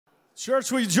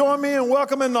Church, will you join me in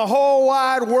welcoming the whole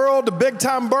wide world to big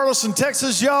time Burleson,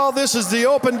 Texas, y'all? This is the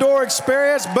Open Door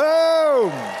Experience.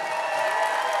 Boom!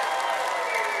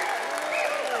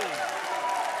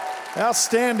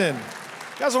 Outstanding.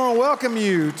 Guys, I want to welcome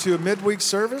you to a midweek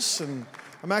service, and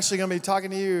I'm actually going to be talking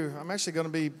to you. I'm actually going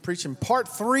to be preaching part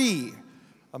 3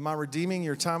 of my Redeeming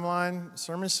Your Timeline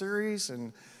sermon series, and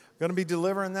I'm going to be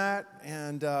delivering that,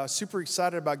 and super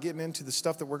excited about getting into the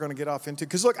stuff that we're going to get off into.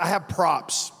 Because look, I have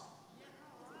props.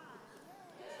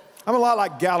 I'm a lot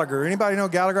like Gallagher. Anybody know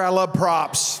Gallagher? I love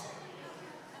props.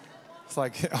 It's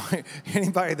like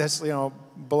anybody that's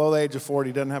below the age of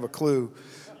 40 doesn't have a clue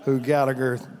who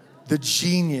Gallagher, the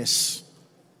genius,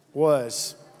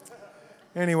 was.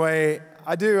 Anyway,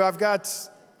 I do.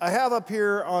 I have up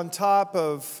here on top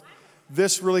of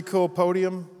this really cool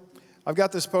podium. I've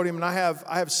got this podium, and I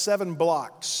have 7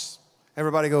 blocks.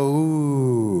 Everybody go,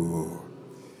 ooh.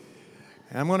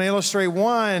 And I'm going to illustrate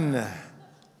 1,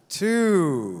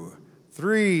 2,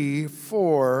 3,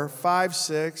 4, 5,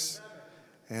 6,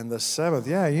 and the 7th.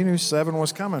 Yeah, you knew 7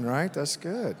 was coming, right? That's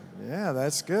good. Yeah,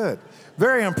 that's good.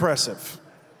 Very impressive.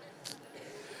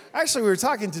 Actually, we were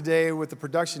talking today with the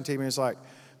production team, and it's like,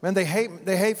 man, they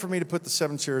hate for me to put the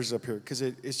 7 chairs up here because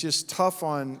it's just tough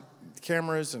on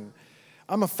cameras, and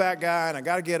I'm a fat guy, and I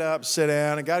got to get up, sit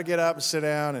down, and got to get up and sit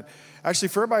down. And actually,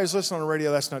 for everybody who's listening on the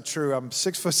radio, that's not true. I'm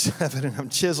 6'7", and I'm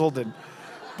chiseled and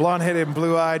blonde-headed and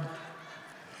blue-eyed.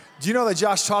 Do you know that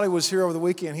Josh Tolley was here over the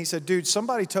weekend? He said, dude,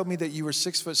 somebody told me that you were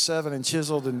 6'7" and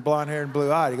chiseled and blonde-haired and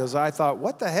blue-eyed. He goes, I thought,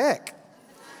 what the heck?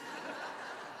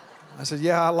 I said,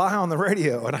 yeah, I lie on the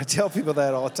radio, and I tell people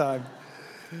that all the time.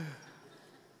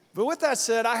 But with that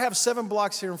said, I have 7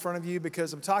 blocks here in front of you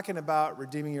because I'm talking about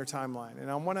redeeming your timeline.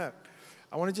 And I want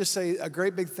to just say a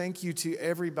great big thank you to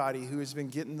everybody who has been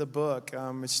getting the book.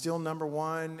 It's still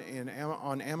 #1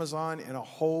 on Amazon in a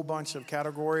whole bunch of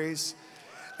categories.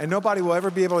 And nobody will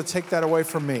ever be able to take that away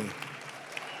from me.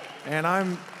 And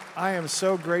I am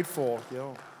so grateful.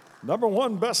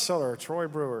 #1 bestseller, Troy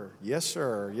Brewer. Yes,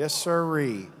 sir. Yes,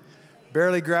 sirree.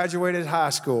 Barely graduated high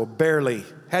school. Barely.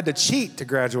 Had to cheat to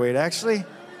graduate, actually.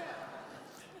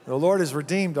 The Lord has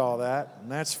redeemed all that,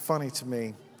 and that's funny to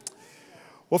me.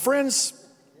 Well, friends,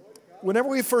 whenever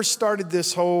we first started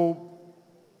this whole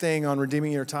thing on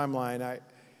redeeming your timeline,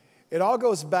 it all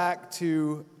goes back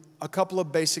to a couple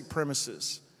of basic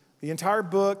premises. The entire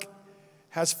book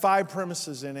has 5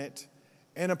 premises in it,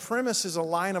 and a premise is a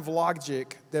line of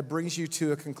logic that brings you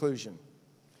to a conclusion.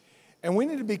 And we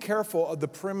need to be careful of the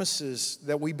premises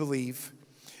that we believe,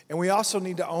 and we also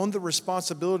need to own the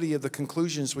responsibility of the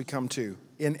conclusions we come to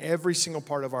in every single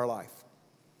part of our life.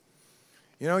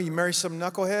 You marry some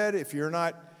knucklehead, if you're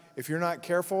not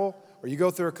careful, or you go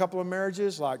through a couple of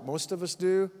marriages like most of us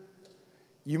do,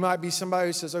 you might be somebody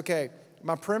who says, okay,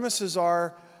 my premises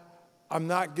are I'm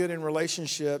not good in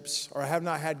relationships, or I have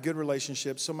not had good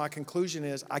relationships, so my conclusion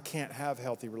is I can't have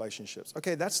healthy relationships.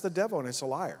 Okay, that's the devil, and it's a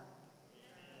liar.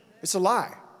 It's a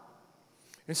lie.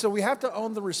 And so we have to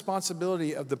own the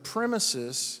responsibility of the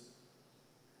premises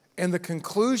and the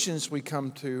conclusions we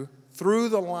come to through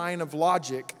the line of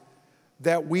logic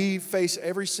that we face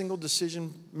every single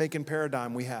decision-making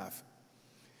paradigm we have.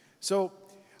 So,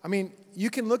 you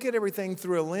can look at everything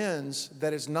through a lens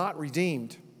that is not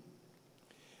redeemed,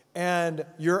 and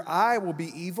your eye will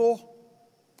be evil,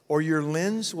 or your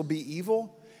lens will be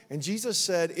evil. And Jesus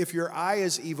said, if your eye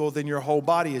is evil, then your whole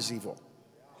body is evil.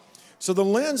 So the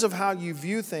lens of how you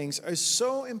view things is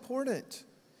so important.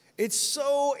 It's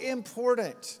so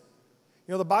important.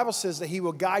 The Bible says that He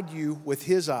will guide you with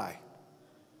His eye.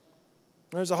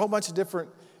 There's a whole bunch of different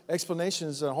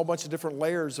explanations and a whole bunch of different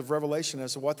layers of revelation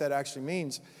as to what that actually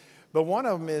means. But one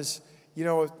of them is,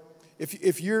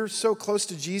 if you're so close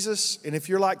to Jesus, and if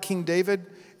you're like King David,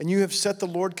 and you have set the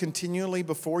Lord continually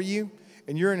before you,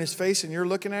 and you're in His face, and you're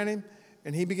looking at Him,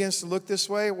 and He begins to look this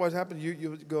way, what happens?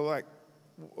 You go like,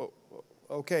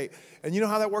 okay. And you know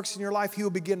how that works in your life? He will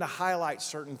begin to highlight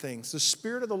certain things. The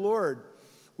Spirit of the Lord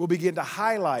will begin to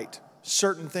highlight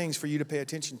certain things for you to pay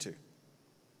attention to.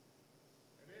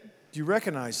 Do you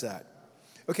recognize that?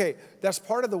 Okay, that's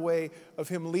part of the way of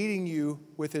Him leading you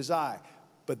with His eye.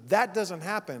 But that doesn't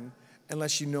happen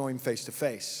unless you know Him face to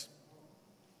face.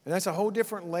 And that's a whole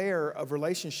different layer of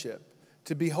relationship.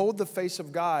 To behold the face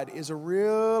of God is a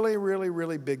really, really,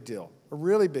 really big deal. A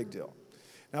really big deal.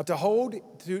 Now,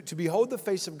 to behold the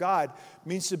face of God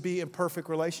means to be in perfect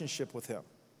relationship with Him.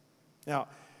 Now,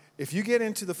 if you get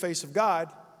into the face of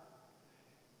God,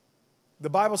 the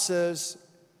Bible says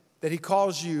that He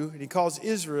calls you, and He calls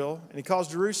Israel, and He calls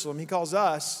Jerusalem, He calls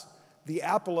us the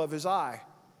apple of His eye.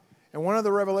 And one of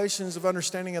the revelations of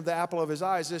understanding of the apple of his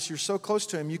eye is this: you're so close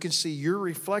to him, you can see your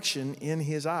reflection in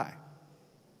his eye.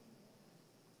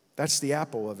 That's the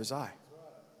apple of his eye.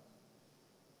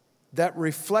 That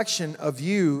reflection of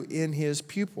you in his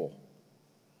pupil.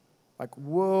 Like,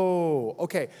 whoa.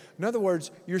 Okay, in other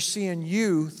words, you're seeing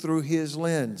you through his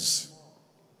lens.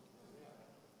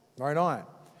 Right on.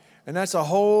 And that's a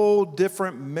whole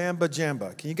different mamba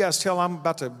jamba. Can you guys tell I'm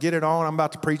about to get it on? I'm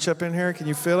about to preach up in here. Can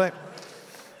you feel it?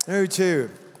 Me too.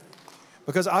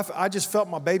 Because I just felt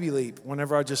my baby leap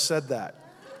whenever I just said that.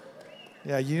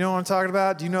 Yeah, you know what I'm talking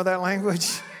about? Do you know that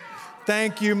language?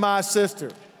 Thank you, my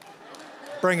sister.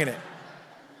 Bringing it.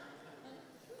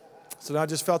 So I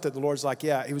just felt it. The Lord's like,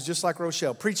 yeah, he was just like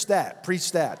Rochelle. Preach that.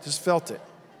 Preach that. Just felt it.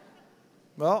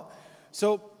 Well,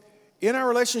 so in our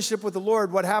relationship with the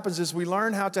Lord, what happens is we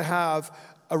learn how to have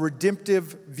a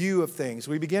redemptive view of things.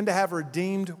 We begin to have a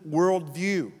redeemed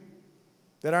worldview.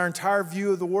 That our entire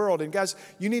view of the world. And guys,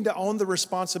 you need to own the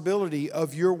responsibility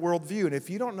of your worldview. And if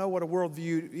you don't know what a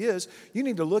worldview is, you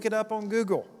need to look it up on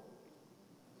Google.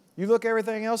 You look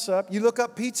everything else up. You look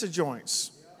up pizza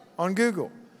joints on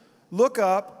Google. Look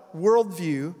up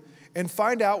worldview and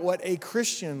find out what a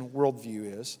Christian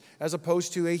worldview is as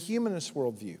opposed to a humanist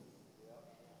worldview.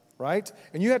 Right?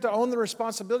 And you have to own the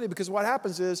responsibility, because what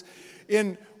happens is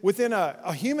within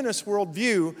a humanist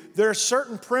worldview, there are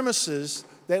certain premises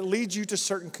that lead you to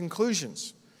certain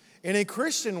conclusions. In a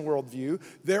Christian worldview,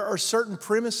 there are certain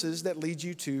premises that lead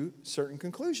you to certain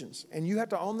conclusions. And you have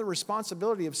to own the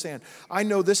responsibility of saying, I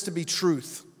know this to be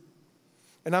truth,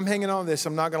 and I'm hanging on to this,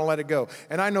 I'm not going to let it go.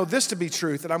 And I know this to be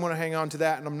truth, and I'm going to hang on to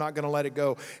that, and I'm not going to let it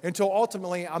go. Until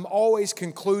ultimately, I'm always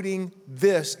concluding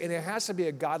this, and it has to be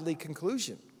a godly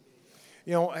conclusion.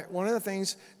 You know, one of the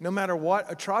things, no matter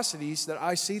what atrocities that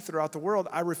I see throughout the world,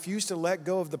 I refuse to let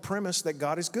go of the premise that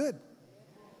God is good.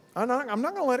 I'm not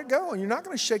going to let it go, and you're not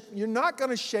going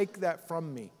to shake that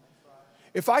from me.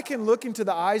 If I can look into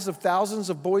the eyes of thousands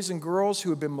of boys and girls who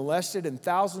have been molested, and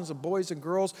thousands of boys and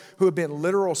girls who have been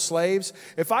literal slaves,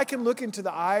 if I can look into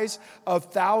the eyes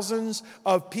of thousands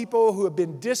of people who have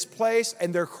been displaced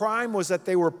and their crime was that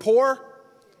they were poor,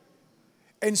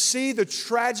 and see the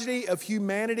tragedy of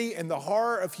humanity and the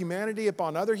horror of humanity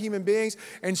upon other human beings,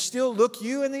 and still look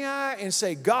you in the eye and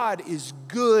say, God is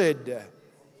good,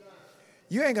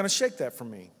 you ain't going to shake that from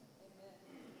me.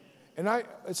 And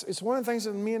it's one of the things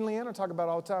that me and Leanna talk about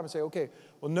all the time. And say, okay,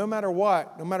 well, no matter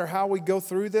what, no matter how we go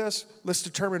through this, let's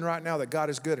determine right now that God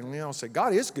is good. And Leanna will say,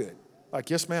 God is good. Like,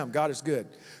 yes, ma'am, God is good.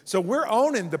 So we're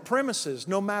owning the premises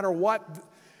no matter what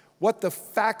the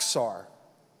facts are.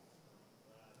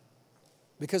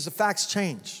 Because the facts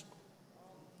change.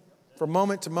 From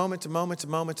moment to moment to moment to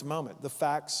moment to moment, the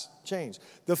facts change.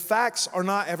 The facts are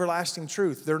not everlasting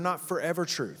truth. They're not forever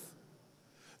truth.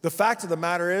 The fact of the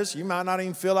matter is, you might not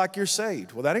even feel like you're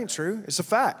saved. Well, that ain't true. It's a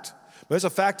fact. But it's a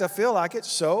fact I feel like it.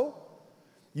 So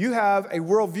you have a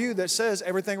worldview that says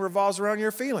everything revolves around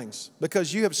your feelings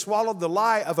because you have swallowed the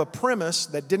lie of a premise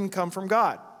that didn't come from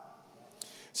God.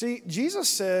 See, Jesus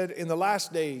said in the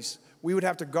last days, we would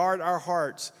have to guard our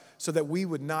hearts so that we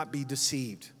would not be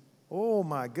deceived. Oh,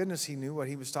 my goodness, he knew what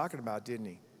he was talking about, didn't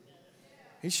he?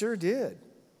 He sure did.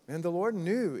 And the Lord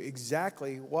knew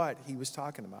exactly what he was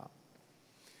talking about.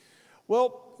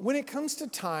 Well, when it comes to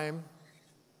time,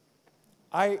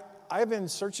 I've been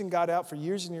searching God out for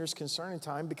years and years concerning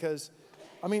time because,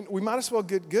 we might as well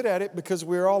get good at it because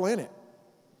we're all in it.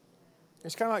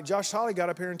 It's kind of like Josh Hawley got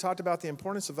up here and talked about the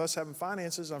importance of us having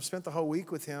finances. I've spent the whole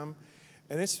week with him,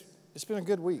 and it's been a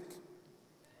good week.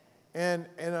 And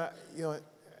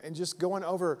just going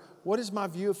over what is my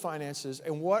view of finances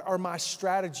and what are my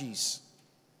strategies?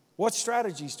 What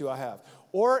strategies do I have?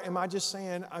 Or am I just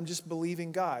saying I'm just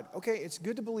believing God? Okay, it's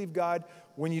good to believe God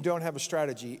when you don't have a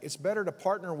strategy. It's better to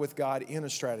partner with God in a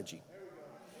strategy.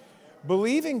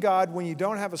 Believing God when you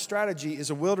don't have a strategy is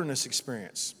a wilderness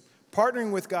experience.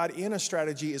 Partnering with God in a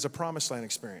strategy is a promised land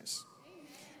experience.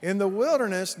 In the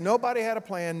wilderness, nobody had a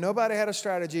plan. Nobody had a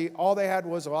strategy. All they had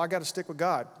was, I got to stick with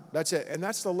God. That's it. And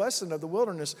that's the lesson of the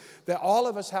wilderness that all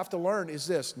of us have to learn is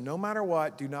this: no matter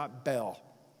what, do not bail.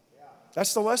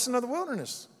 That's the lesson of the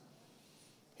wilderness.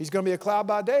 He's going to be a cloud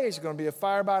by day. He's going to be a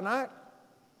fire by night.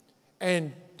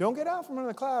 And don't get out from under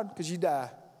the cloud because you die.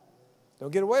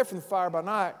 Don't get away from the fire by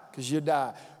night because you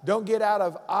die. Don't get out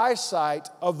of eyesight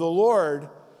of the Lord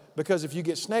because if you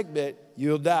get snake bit,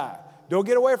 you'll die. Don't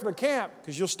get away from the camp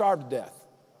because you'll starve to death.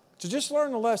 So just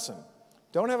learn the lesson.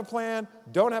 Don't have a plan.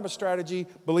 Don't have a strategy.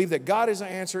 Believe that God is an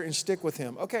answer and stick with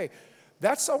him. Okay,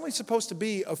 that's only supposed to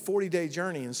be a 40-day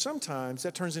journey. And sometimes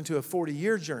that turns into a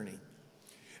 40-year journey.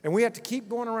 And we have to keep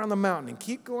going around the mountain and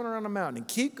keep going around the mountain and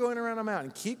keep going around the mountain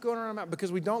and keep going around the mountain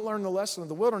because we don't learn the lesson of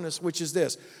the wilderness, which is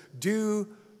this: do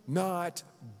not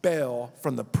bail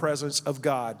from the presence of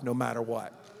God no matter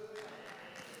what.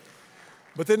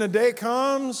 But then the day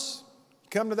comes, you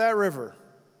come to that river.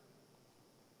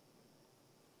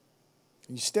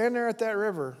 And you stand there at that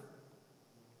river,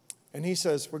 and he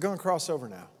says, we're going to cross over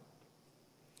now.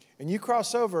 And you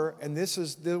cross over, and this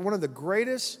is one of the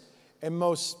greatest and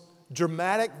most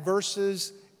dramatic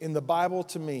verses in the Bible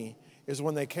to me is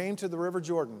when they came to the River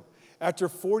Jordan. After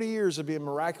 40 years of being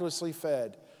miraculously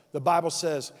fed, the Bible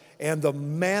says, and the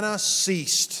manna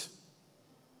ceased.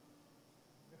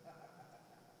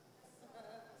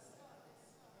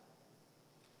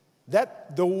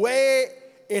 That the way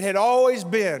it had always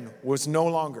been was no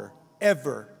longer,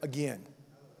 ever again.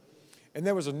 And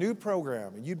there was a new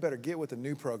program, and you'd better get with the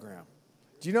new program.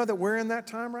 Do you know that we're in that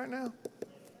time right now?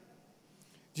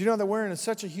 Do you know that we're in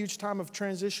such a huge time of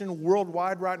transition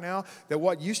worldwide right now that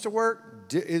what used to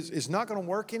work is not going to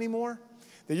work anymore?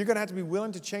 That you're going to have to be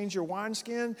willing to change your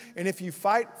wineskin, and if you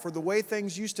fight for the way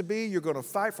things used to be, you're going to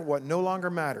fight for what no longer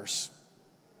matters.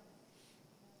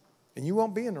 And you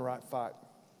won't be in the right fight.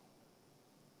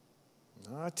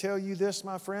 I tell you this,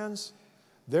 my friends,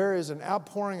 there is an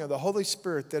outpouring of the Holy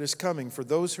Spirit that is coming for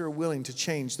those who are willing to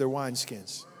change their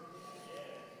wineskins.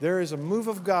 There is a move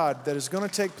of God that is going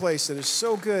to take place that is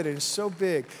so good and is so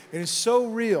big and is so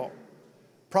real.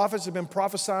 Prophets have been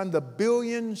prophesying the 1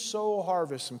 billion soul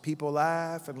harvest, and people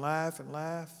laugh and laugh and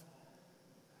laugh.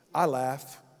 I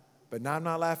laugh, but now I'm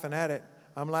not laughing at it.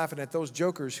 I'm laughing at those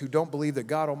jokers who don't believe that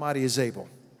God Almighty is able.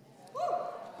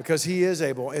 Because he is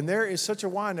able. And there is such a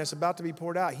wine that's about to be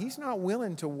poured out. He's not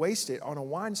willing to waste it on a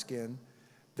wineskin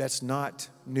that's not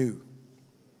new.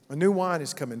 A new wine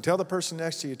is coming. Tell the person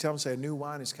next to you, tell them, say, a new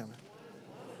wine is coming.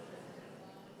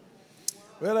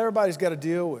 Well, everybody's got to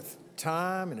deal with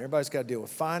time, and everybody's got to deal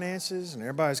with finances, and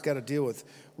everybody's got to deal with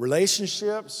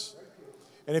relationships.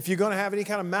 And if you're going to have any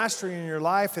kind of mastery in your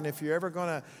life, and if you're ever going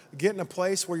to get in a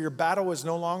place where your battle is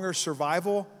no longer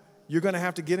survival, you're going to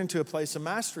have to get into a place of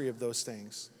mastery of those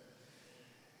things.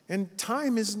 And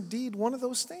time is indeed one of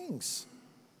those things.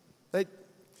 That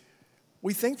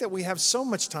we think that we have so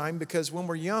much time because when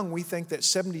we're young, we think that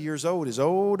 70 years old is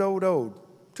old, old, old.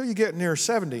 Until you get near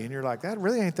 70 and you're like, that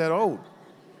really ain't that old.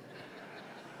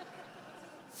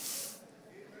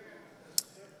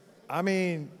 I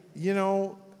mean,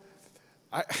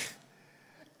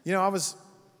 I was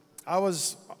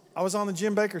on the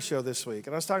Jim Bakker show this week,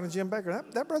 and I was talking to Jim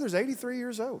Bakker. That brother's 83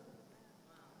 years old.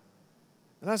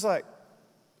 And I was like,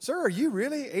 sir, are you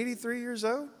really 83 years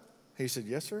old? He said,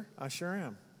 yes, sir, I sure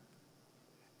am.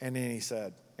 And then he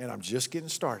said, and I'm just getting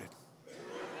started.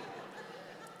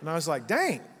 And I was like,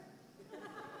 dang.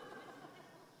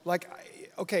 Like,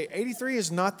 okay, 83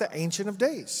 is not the Ancient of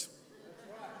Days.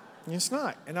 It's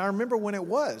not. And I remember when it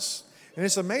was. And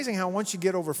it's amazing how once you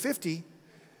get over 50,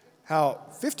 how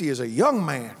 50 is a young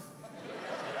man.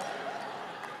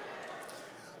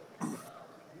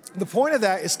 The point of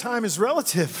that is time is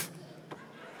relative.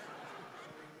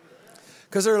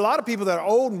 Because there are a lot of people that are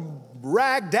old and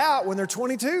ragged out when they're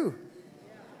 22.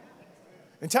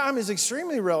 And time is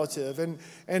extremely relative.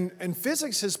 And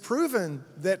physics has proven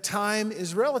that time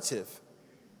is relative.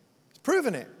 It's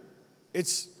proven it.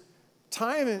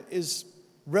 Time is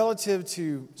relative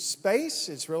to space.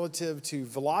 It's relative to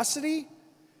velocity.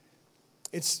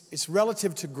 It's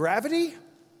relative to gravity.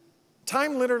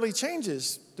 Time literally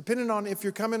changes depending on if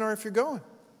you're coming or if you're going.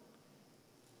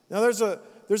 Now there's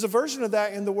a version of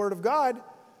that in the Word of God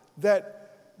that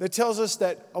tells us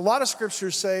that a lot of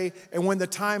scriptures say, and when the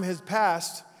time has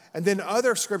passed, and then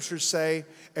other scriptures say,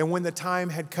 and when the time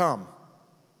had come.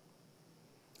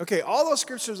 Okay, all those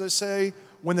scriptures that say,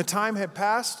 when the time had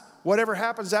passed, whatever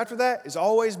happens after that is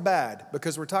always bad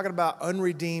because we're talking about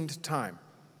unredeemed time.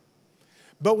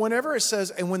 But whenever it says,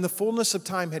 and when the fullness of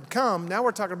time had come, now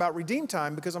we're talking about redeemed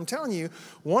time because I'm telling you,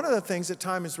 one of the things that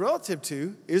time is relative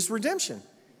to is redemption.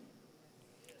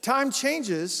 Time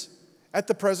changes at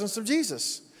the presence of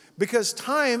Jesus because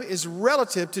time is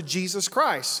relative to Jesus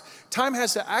Christ. Time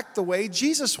has to act the way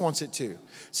Jesus wants it to.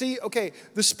 See, okay,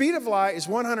 the speed of light is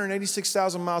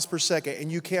 186,000 miles per second,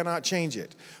 and you cannot change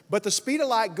it. But the speed of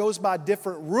light goes by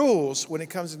different rules when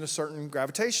it comes into certain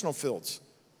gravitational fields.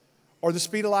 Or the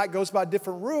speed of light goes by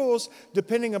different rules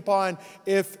depending upon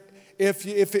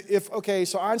okay,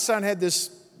 so Einstein had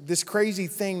this crazy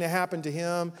thing that happened to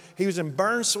him. He was in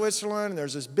Bern, Switzerland, and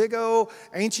there's this big old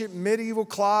ancient medieval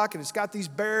clock, and it's got these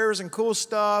bears and cool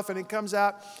stuff, and it comes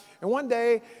out. And one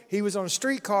day, he was on a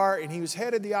streetcar, and he was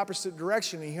headed the opposite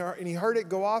direction, and he heard it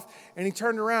go off, and he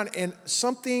turned around, and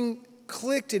something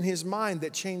clicked in his mind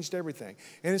that changed everything.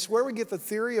 And it's where we get the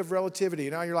theory of relativity.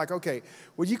 Now you're like, okay,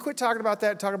 will you quit talking about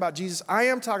that and talk about Jesus? I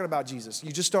am talking about Jesus.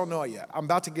 You just don't know it yet. I'm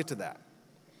about to get to that.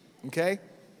 Okay?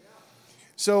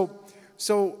 So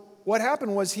what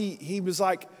happened was he was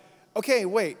like, okay,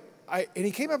 wait. And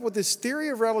he came up with this theory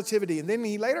of relativity, and then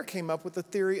he later came up with the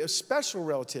theory of special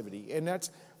relativity,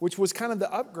 which was kind of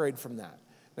the upgrade from that.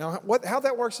 Now, how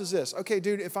that works is this. Okay,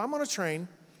 dude, if I'm on a train,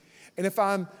 and if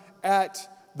I'm at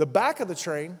the back of the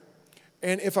train,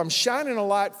 and if I'm shining a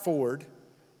light forward,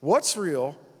 what's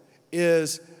real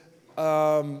is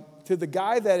to the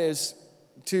guy that's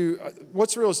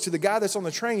on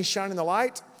the train shining the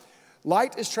light.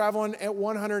 Light is traveling at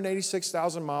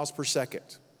 186,000 miles per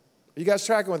second. Are you guys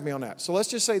tracking with me on that? So let's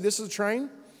just say this is a train,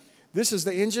 this is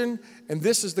the engine, and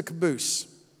this is the caboose.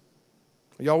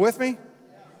 Are y'all with me?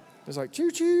 It's like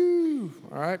choo-choo.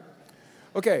 All right.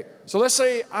 Okay, so let's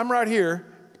say I'm right here,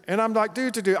 and I'm like,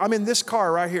 I'm in this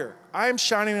car right here. I am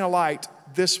shining a light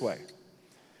this way.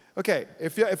 Okay,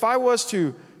 if I was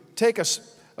to take a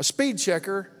speed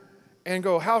checker and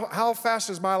go, how fast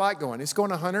is my light going? It's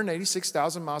going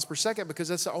 186,000 miles per second because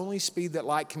that's the only speed that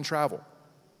light can travel.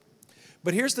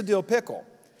 But here's the deal pickle.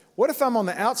 What if I'm on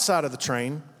the outside of the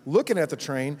train, looking at the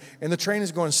train, and the train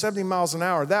is going 70 miles an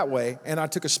hour that way, and I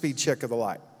took a speed check of the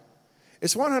light?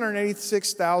 It's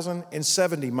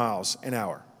 186,070 miles an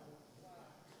hour.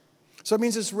 So it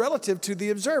means it's relative to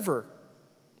the observer.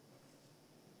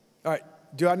 All right,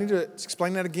 do I need to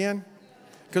explain that again?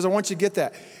 Because I want you to get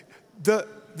that.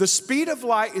 The speed of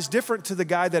light is different to the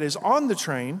guy that is on the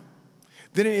train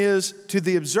than it is to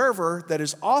the observer that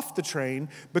is off the train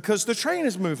because the train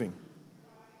is moving.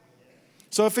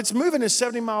 So if it's moving at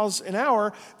 70 miles an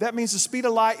hour, that means the speed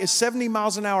of light is 70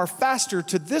 miles an hour faster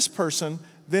to this person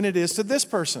than it is to this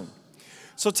person.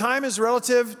 So time is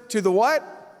relative to the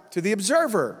what? To the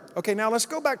observer. Okay, now let's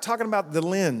go back talking about the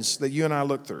lens that you and I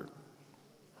look through.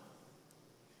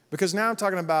 Because now I'm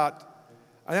talking about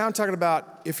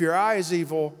if your eye is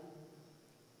evil,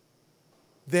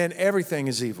 then everything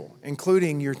is evil,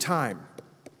 including your time.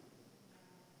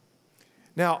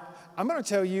 Now, I'm going to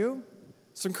tell you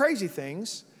some crazy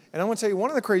things, and I want to tell you one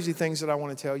of the crazy things that I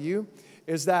want to tell you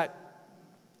is that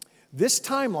this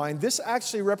timeline, this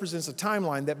actually represents a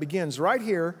timeline that begins right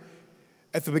here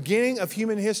at the beginning of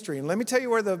human history. And let me tell you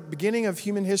where the beginning of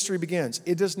human history begins.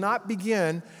 It does not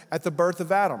begin at the birth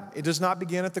of Adam. It does not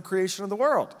begin at the creation of the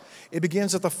world. It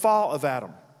begins at the fall of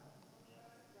Adam.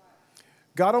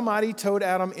 God Almighty told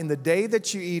Adam, in the day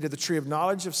that you eat of the tree of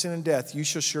knowledge of sin and death, you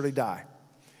shall surely die.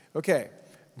 Okay,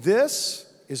 this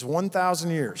is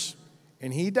 1,000 years.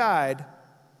 And he died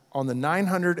on the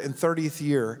 930th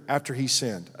year after he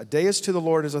sinned. A day is to the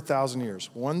Lord as 1,000 years.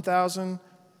 1,000,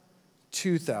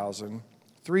 2,000,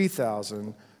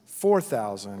 3,000,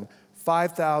 4,000,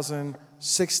 5,000,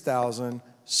 6,000,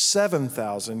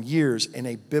 7,000 years in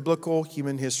a biblical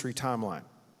human history timeline.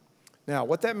 Now,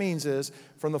 what that means is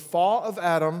from the fall of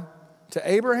Adam to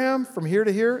Abraham, from here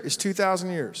to here, is 2,000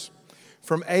 years.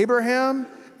 From Abraham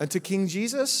unto King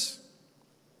Jesus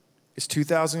is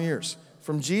 2,000 years.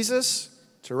 From Jesus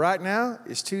to right now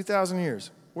is 2,000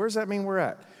 years. Where does that mean we're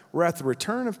at? We're at the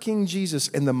return of King Jesus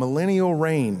in the millennial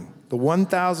reign, the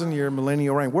 1,000-year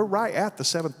millennial reign. We're right at the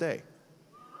seventh day.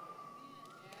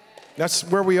 That's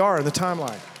where we are in the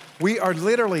timeline. We are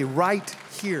literally right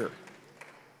here.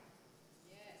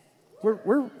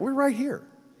 We're right here.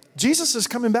 Jesus is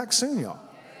coming back soon, y'all.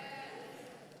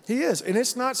 He is. And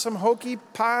it's not some hokey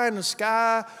pie in the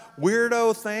sky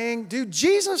weirdo thing. Dude,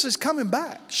 Jesus is coming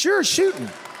back. Sure as shooting.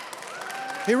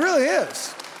 He really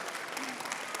is.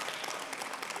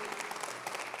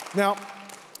 Now,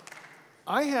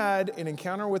 I had an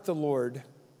encounter with the Lord,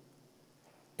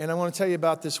 and I want to tell you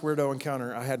about this weirdo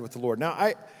encounter I had with the Lord.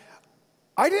 Now,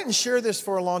 I didn't share this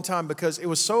for a long time because it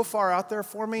was so far out there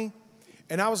for me,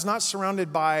 and I was not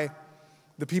surrounded by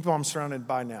the people I'm surrounded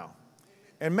by now.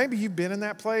 And maybe you've been in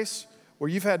that place where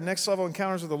you've had next level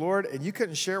encounters with the Lord, and you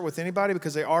couldn't share it with anybody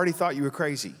because they already thought you were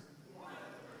crazy.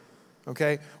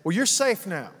 Okay? Well, you're safe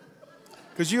now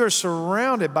because you are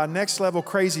surrounded by next level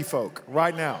crazy folk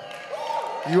right now.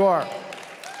 You are.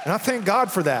 And I thank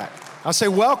God for that. I say,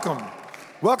 welcome.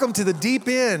 Welcome to the deep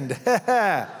end.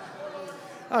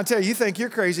 I'll tell you, you think you're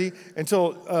crazy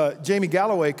until Jamie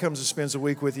Galloway comes and spends a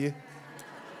week with you.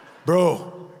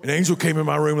 Bro, an angel came in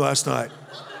my room last night.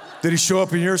 Did he show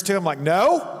up in yours too? I'm like,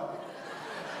 no.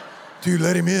 Dude,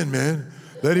 let him in, man.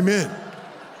 Let him in.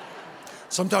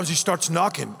 Sometimes he starts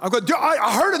knocking. I go, dude,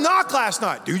 I heard a knock last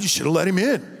night. Dude, you should have let him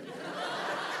in.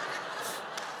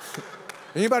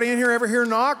 Anybody in here ever hear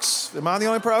knocks? Am I the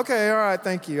only person? Okay, all right,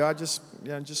 thank you. I'm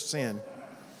just saying.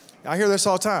 I hear this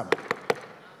all the time.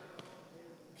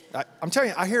 I'm telling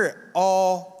you, I hear it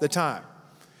all the time.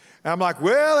 And I'm like,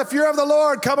 well, if you're of the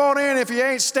Lord, come on in. If you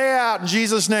ain't, stay out in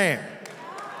Jesus' name.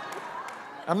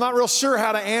 I'm not real sure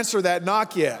how to answer that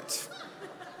knock yet.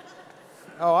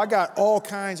 Oh, I got all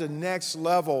kinds of next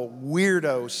level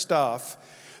weirdo stuff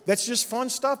that's just fun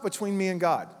stuff between me and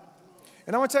God.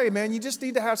 And I want to tell you, man, you just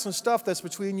need to have some stuff that's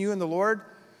between you and the Lord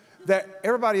that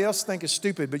everybody else think is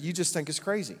stupid, but you just think is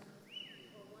crazy.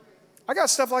 I got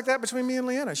stuff like that between me and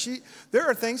Leanna. There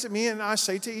are things that me and I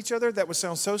say to each other that would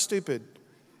sound so stupid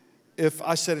if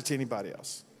I said it to anybody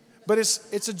else. But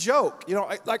it's a joke. You know,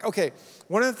 like, okay,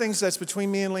 one of the things that's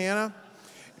between me and Leanna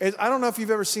is, I don't know if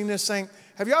you've ever seen this thing.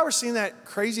 Have you ever seen that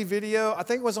crazy video? I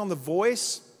think it was on The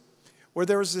Voice, where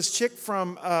there was this chick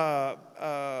from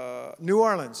New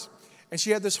Orleans, and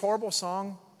she had this horrible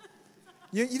song.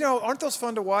 You know, aren't those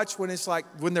fun to watch when it's like,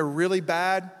 when they're really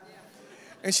bad?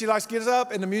 And she like gets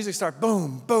up and the music starts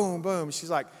boom, boom, boom. She's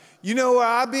like, you know where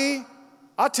I be?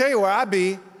 I'll tell you where I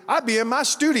be. I be in my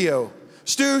studio.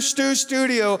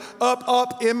 Studio,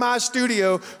 up in my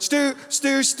studio.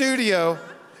 Studio. And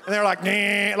they're like,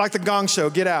 nah, like the Gong Show,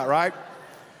 get out, right?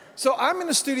 So I'm in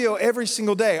the studio every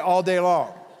single day, all day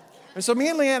long. And so me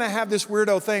and Leanna have this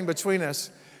weirdo thing between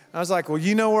us. I was like, well,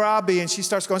 you know where I'll be. And she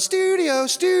starts going, studio.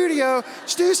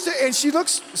 And she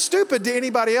looks stupid to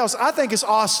anybody else. I think it's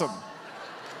awesome.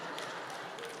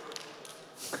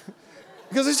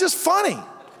 Because it's just funny.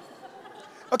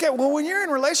 Okay, well, when you're in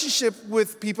relationship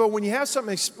with people, when you have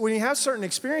certain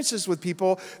experiences with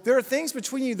people, there are things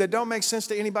between you that don't make sense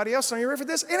to anybody else. Are you ready for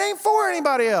this? It ain't for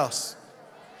anybody else.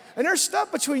 And there's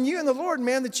stuff between you and the Lord,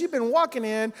 man, that you've been walking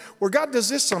in where God does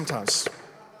this sometimes.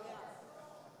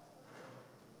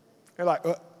 You're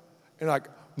like,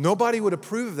 nobody would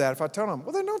approve of that if I tell them.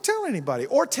 Well, then don't tell anybody.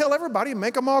 Or tell everybody and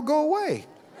make them all go away.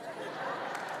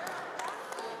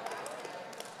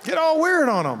 Get all weird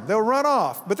on them. They'll run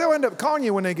off. But they'll end up calling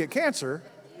you when they get cancer.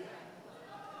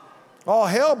 All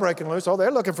hell breaking loose. Oh,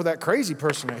 they're looking for that crazy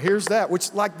person that hears that.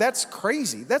 Which, like, that's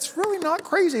crazy. That's really not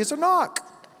crazy. It's a knock.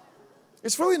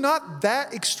 It's really not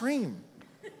that extreme.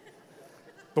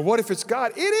 But what if it's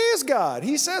God? It is God.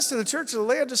 He says to the church of the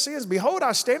Laodiceans, behold,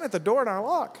 I stand at the door and I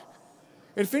knock.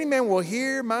 And if any man will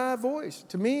hear my voice.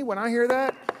 To me, when I hear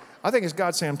that, I think it's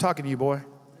God saying, I'm talking to you, boy.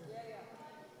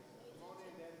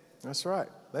 That's right.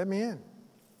 Let me in.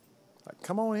 Like,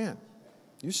 come on in.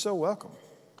 You're so welcome.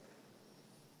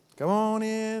 Come on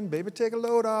in, baby, take a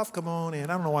load off. Come on in.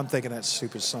 I don't know why I'm thinking that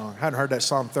stupid song. I hadn't heard that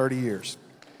song in 30 years.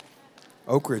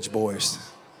 Oak Ridge Boys.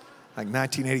 Like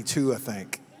 1982, I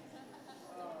think.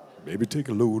 Baby, take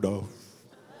a load off.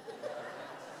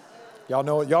 Y'all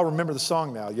know it. Y'all remember the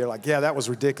song now. You're like, yeah, that was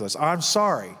ridiculous. I'm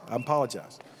sorry. I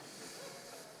apologize.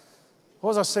 What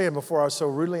was I saying before I was so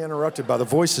rudely interrupted by the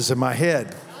voices in my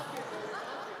head?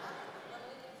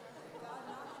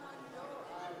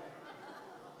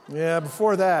 Yeah,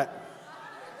 before that.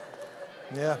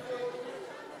 Yeah.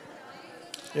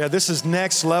 Yeah, this is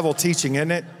next level teaching,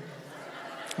 isn't it?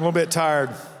 I'm a little bit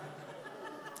tired.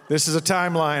 This is a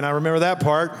timeline. I remember that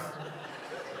part.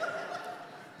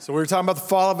 So we were talking about the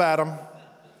fall of Adam.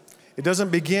 It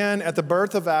doesn't begin at the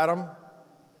birth of Adam.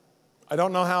 I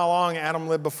don't know how long Adam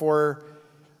lived before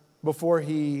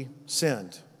he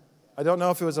sinned. I don't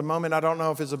know if it was a moment. I don't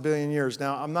know if it's a billion years.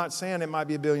 Now, I'm not saying it might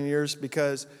be a billion years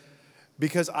because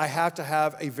I have to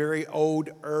have a very old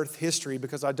earth history,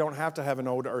 because I don't have to have an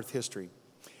old earth history.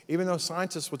 Even though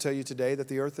scientists will tell you today that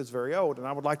the earth is very old, and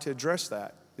I would like to address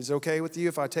that. Is it okay with you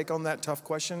if I take on that tough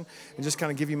question and just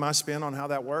kind of give you my spin on how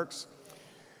that works?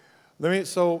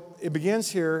 So it begins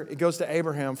here. It goes to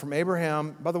Abraham. From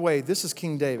Abraham, by the way, this is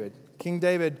King David. King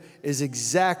David is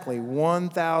exactly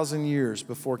 1,000 years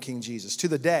before King Jesus, to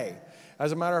the day.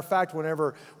 As a matter of fact,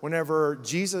 whenever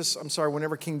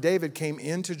King David came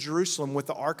into Jerusalem with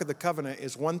the Ark of the Covenant,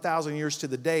 is 1,000 years to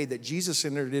the day that Jesus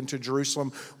entered into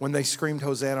Jerusalem when they screamed,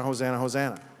 Hosanna, Hosanna,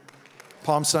 Hosanna.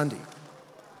 Palm Sunday.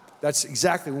 That's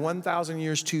exactly 1,000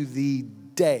 years to the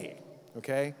day,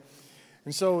 okay?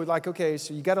 And so, like, okay,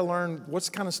 so you got to learn what's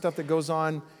kind of stuff that goes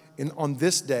on on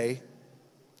this day.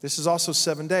 This is also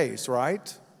 7 days,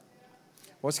 right?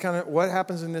 What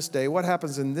happens in this day? What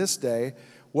happens in this day?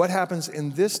 What happens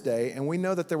in this day? And we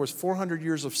know that there was 400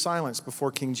 years of silence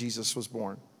before King Jesus was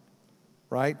born,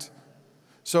 right?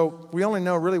 So we only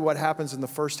know really what happens in the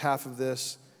first half of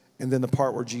this and then the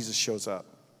part where Jesus shows up.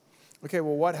 Okay,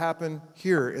 well, what happened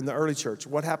here in the early church?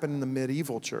 What happened in the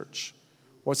medieval church?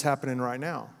 What's happening right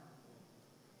now?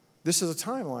 This is a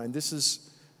timeline. This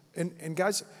is, and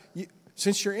guys,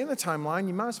 since you're in a timeline,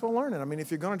 you might as well learn it. I mean,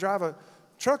 if you're going to drive a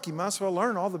truck, you might as well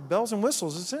learn all the bells and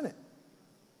whistles that's in it.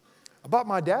 I bought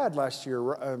my dad last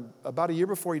year, about a year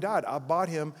before he died, I bought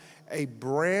him a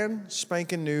brand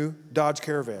spanking new Dodge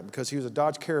Caravan because he was a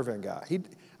Dodge Caravan guy.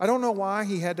 I don't know why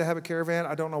he had to have a Caravan.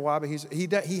 I don't know why, but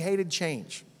he hated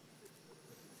change.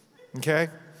 Okay?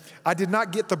 I did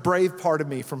not get the brave part of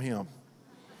me from him.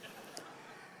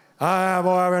 Boy,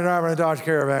 I've been driving a Dodge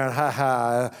Caravan. Ha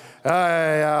ha.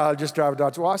 I'll just drive a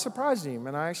Dodge. Well, I surprised him,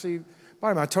 and I actually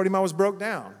bought him. I told him I was broke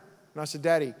down. And I said,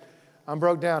 Daddy, I'm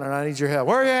broke down, and I need your help.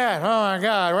 Where are you at? Oh, my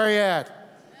God, where are you at?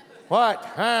 What?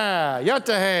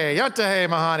 Yatahe,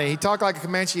 Mahani. He talked like a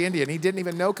Comanche Indian. He didn't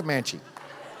even know Comanche.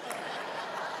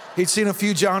 He'd seen a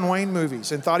few John Wayne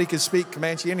movies and thought he could speak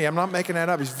Comanche Indian. I'm not making that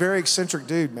up. He's a very eccentric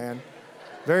dude, man.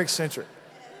 Very eccentric.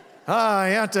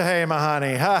 Yatahe,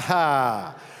 Mahani. Ha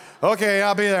ha. Okay,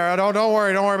 I'll be there. Don't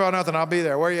worry about nothing. I'll be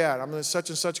there. Where you at? I'm in such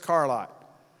and such car lot.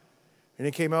 And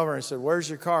he came over and said, where's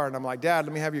your car? And I'm like, Dad,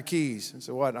 let me have your keys. And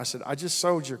said, what? And I said, I just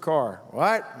sold your car.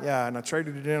 What? Yeah, and I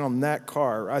traded it in on that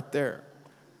car right there.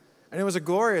 And it was a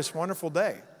glorious, wonderful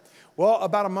day. Well,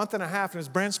 about a month and a half, and it was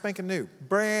brand spanking new.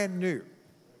 Brand new.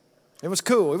 It was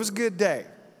cool. It was a good day.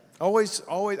 Always,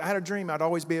 I had a dream I'd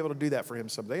always be able to do that for him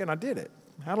someday, and I did it.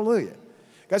 Hallelujah.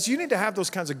 Guys, you need to have those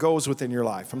kinds of goals within your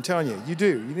life. I'm telling you, you do.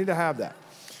 You need to have that.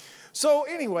 So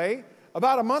anyway,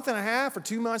 about a month and a half or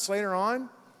 2 months later on,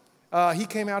 he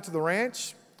came out to the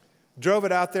ranch, drove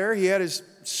it out there. He had his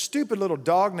stupid little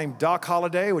dog named Doc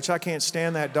Holliday, which I can't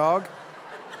stand that dog.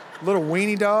 Little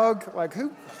weenie dog. Like,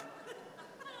 who?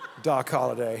 Doc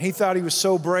Holliday. He thought he was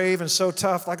so brave and so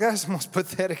tough. Like, that's the most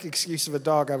pathetic excuse of a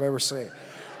dog I've ever seen.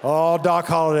 Oh, Doc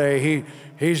Holliday,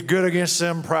 he's good against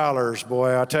them prowlers,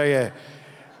 boy, I tell you.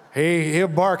 He'll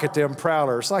bark at them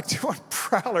prowlers. Like, what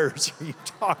prowlers are you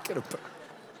talking about?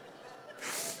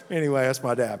 Anyway, that's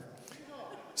my dad.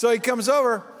 So he comes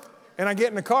over, and I get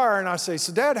in the car, and I say,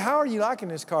 so Dad, how are you liking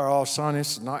this car? Oh, son,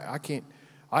 it's not,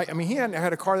 I mean, he hadn't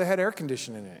had a car that had air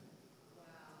conditioning in it.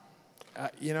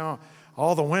 You know,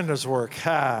 all the windows work.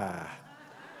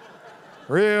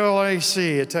 Real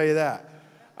AC, I tell you that.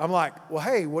 I'm like, well,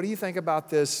 hey, what do you think about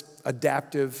this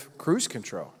adaptive cruise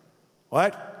control?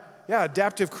 What? Yeah,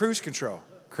 adaptive cruise control.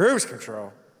 Cruise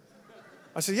control?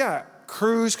 I said, yeah,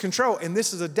 cruise control. And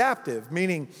this is adaptive,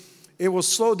 meaning it will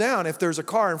slow down if there's a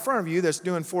car in front of you that's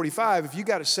doing 45. If you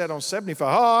got it set on 75,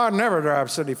 oh, I never drive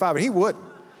 75. And he wouldn't.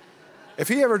 If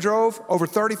he ever drove over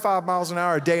 35 miles an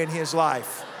hour a day in his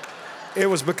life, it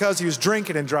was because he was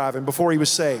drinking and driving before he was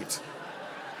saved.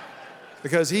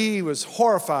 Because he was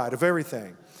horrified of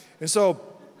everything. And so,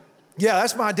 yeah,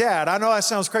 that's my dad. I know that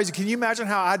sounds crazy. Can you imagine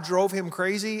how I drove him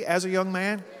crazy as a young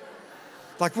man?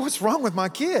 Like, what's wrong with my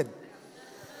kid?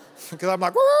 Because I'm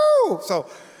like, woo!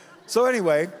 So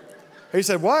anyway, he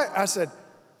said, what? I said,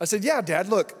 yeah, Dad,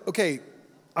 look, okay,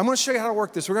 I'm going to show you how to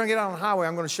work this. We're going to get out on the highway.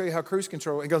 I'm going to show you how cruise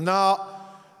control. He goes, no,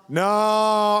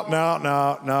 don't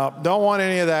want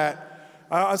any of that.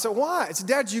 I said, why? I said,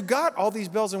 Dad, you got all these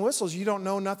bells and whistles you don't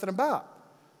know nothing about.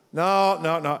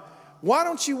 No. Why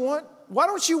don't you want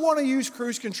to use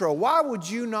cruise control? Why would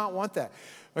you not want that?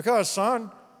 Because,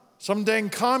 son, some dang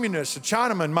communist, a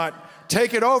Chinaman, might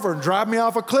take it over and drive me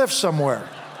off a cliff somewhere.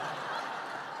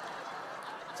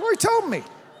 That's what he told me.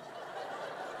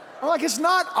 I'm like, it's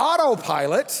not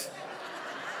autopilot.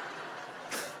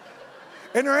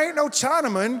 And there ain't no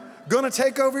Chinaman going to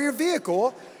take over your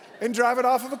vehicle and drive it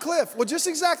off of a cliff. Well, just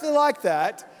exactly like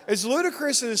that, as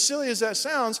ludicrous and as silly as that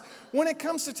sounds, when it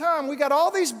comes to time, we got all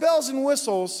these bells and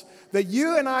whistles that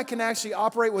you and I can actually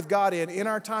operate with God in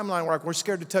our timeline where we're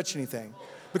scared to touch anything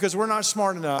because we're not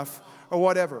smart enough or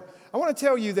whatever. I want to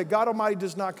tell you that God Almighty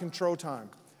does not control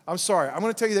time. I'm sorry. I'm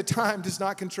going to tell you that time does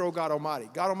not control God Almighty.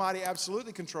 God Almighty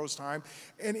absolutely controls time.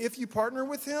 And if you partner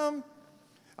with Him,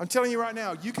 I'm telling you right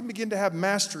now, you can begin to have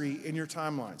mastery in your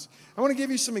timelines. I want to give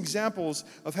you some examples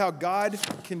of how God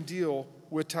can deal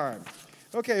with time.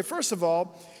 Okay, first of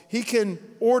all, He can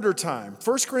order time.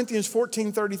 1 Corinthians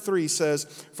 14:33 says,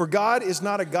 for God is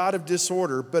not a God of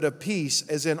disorder, but of peace,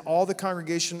 as in all the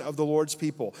congregation of the Lord's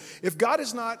people. If God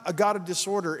is not a God of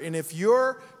disorder, and if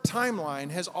your timeline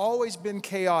has always been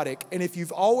chaotic, and if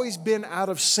you've always been out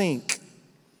of sync,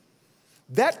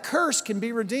 that curse can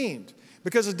be redeemed.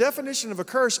 Because the definition of a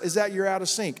curse is that you're out of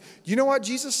sync. You know what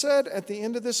Jesus said at the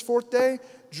end of this fourth day?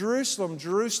 Jerusalem,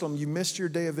 Jerusalem, you missed your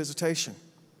day of visitation.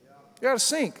 You're out of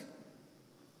sync.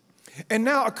 And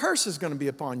now a curse is going to be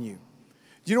upon you.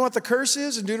 Do you know what the curse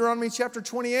is in Deuteronomy chapter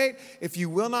 28? If you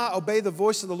will not obey the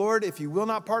voice of the Lord, if you will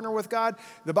not partner with God,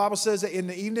 the Bible says that in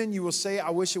the evening you will say,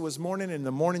 I wish it was morning. And in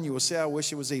the morning you will say, I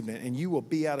wish it was evening. And you will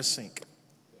be out of sync.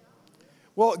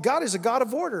 Well, God is a God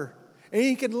of order. And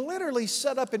He can literally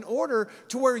set up an order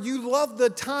to where you love the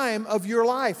time of your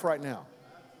life right now.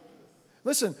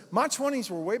 Listen, my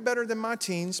 20s were way better than my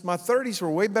teens. My 30s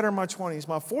were way better than my 20s.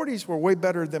 My 40s were way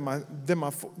better than my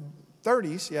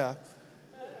 30s, yeah.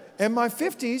 And my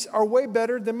 50s are way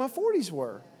better than my 40s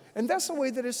were. And that's the way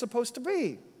that it's supposed to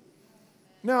be.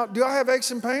 Now, do I have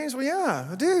aches and pains? Well, yeah,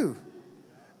 I do.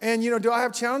 And, do I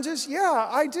have challenges? Yeah,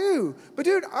 I do. But,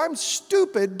 dude, I'm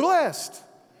stupid blessed.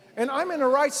 And I'm in the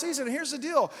right season. And here's the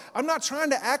deal. I'm not trying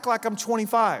to act like I'm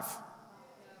 25.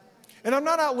 And I'm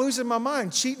not out losing my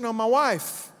mind, cheating on my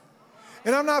wife.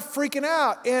 And I'm not freaking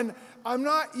out. And I'm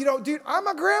not, dude, I'm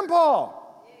a grandpa.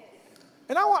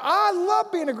 And I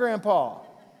love being a grandpa.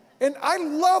 And I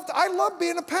love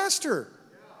being a pastor.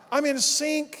 I'm in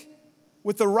sync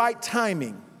with the right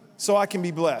timing so I can be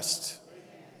blessed.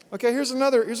 Okay, here's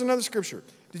another scripture.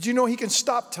 Did you know he can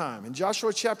stop time? In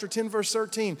Joshua chapter 10, verse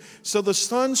 13, so the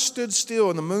sun stood still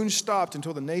and the moon stopped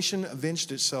until the nation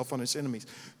avenged itself on its enemies.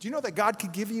 Do you know that God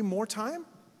could give you more time?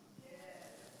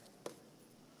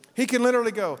 He can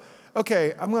literally go,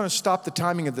 okay, I'm going to stop the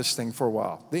timing of this thing for a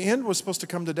while. The end was supposed to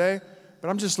come today, but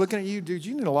I'm just looking at you, dude,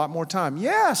 you need a lot more time.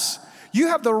 Yes, you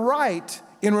have the right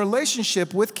in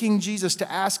relationship with King Jesus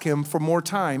to ask him for more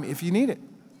time if you need it.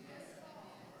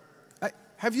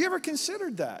 Have you ever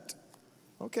considered that?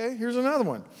 Okay, here's another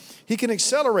one. He can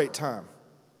accelerate time.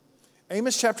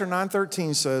 Amos chapter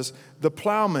 9:13 says, the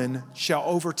plowman shall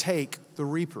overtake the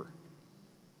reaper.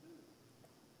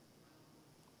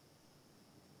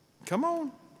 Come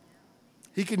on.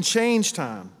 He can change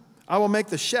time. I will make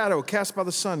the shadow cast by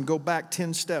the sun go back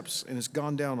 10 steps and it's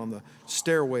gone down on the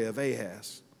stairway of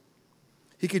Ahaz.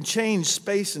 He can change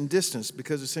space and distance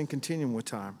because it's in continuum with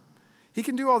time. He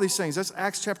can do all these things. That's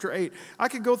Acts chapter 8. I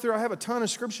could go through, I have a ton of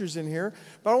scriptures in here,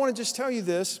 but I want to just tell you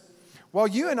this. While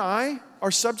you and I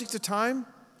are subject to time,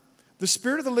 the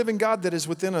Spirit of the living God that is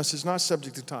within us is not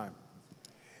subject to time.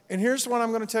 And here's what I'm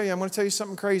going to tell you. I'm going to tell you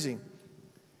something crazy.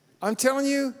 I'm telling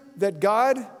you that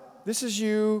God, this is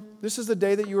you. This is the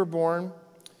day that you were born.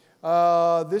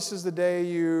 This is the day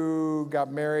you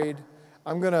got married.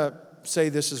 I'm going to say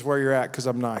this is where you're at because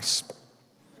I'm nice.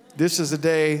 This is the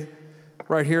day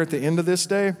right here at the end of this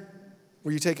day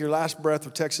where you take your last breath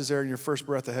of Texas air and your first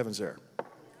breath of heaven's air.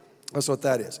 That's what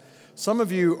that is. Some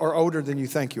of you are older than you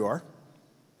think you are.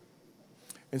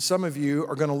 And some of you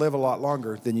are going to live a lot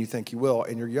longer than you think you will,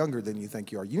 and you're younger than you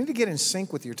think you are. You need to get in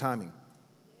sync with your timing.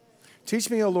 Teach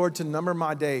me, O Lord, to number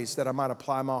my days that I might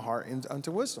apply my heart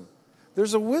unto wisdom.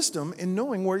 There's a wisdom in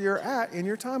knowing where you're at in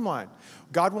your timeline.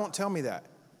 God won't tell me that.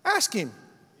 Ask him.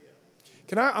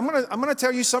 I'm going to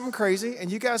tell you something crazy,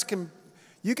 and you guys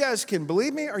can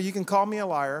believe me or you can call me a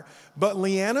liar, but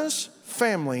Leanna's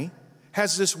family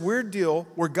has this weird deal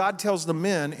where God tells the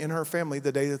men in her family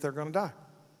the day that they're going to die.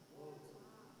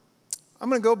 I'm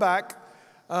going to go back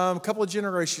a couple of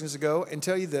generations ago and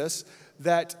tell you this,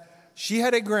 that she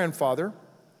had a grandfather,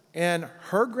 and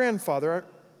her grandfather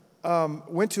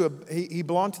he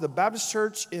belonged to the Baptist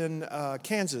church in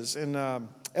Kansas, in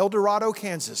El Dorado,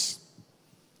 Kansas.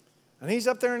 And he's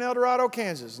up there in El Dorado,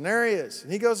 Kansas, and there he is.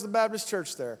 And he goes to the Baptist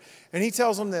church there. And he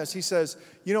tells them this. He says,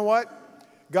 you know what?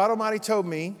 God Almighty told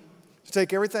me to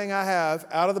take everything I have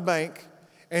out of the bank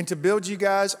and to build you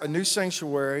guys a new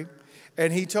sanctuary.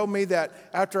 And he told me that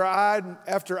after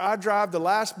I drive the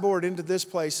last board into this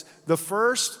place, the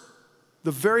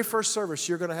very first service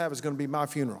you're going to have is going to be my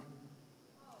funeral.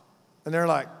 And they're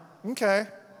like, okay.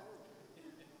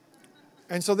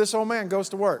 And so this old man goes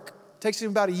to work. It takes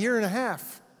him about a year and a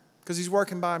half because he's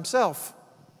working by himself.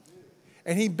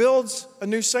 And he builds a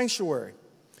new sanctuary.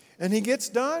 And he gets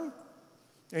done,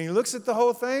 and he looks at the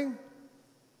whole thing, and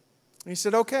he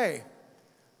said, okay.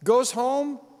 Goes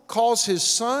home, calls his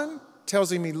son,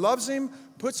 tells him he loves him,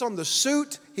 puts on the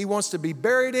suit he wants to be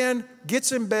buried in,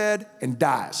 gets in bed, and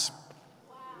dies.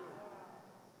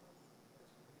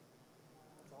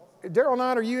 Daryl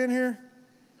Knight, are you in here?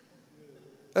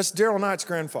 That's Daryl Knight's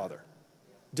grandfather.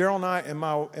 Daryl Knight and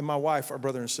my wife are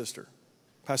brother and sister.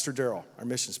 Pastor Daryl, our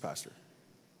missions pastor.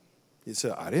 He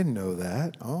said, I didn't know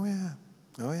that. Oh, yeah.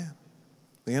 Oh, yeah.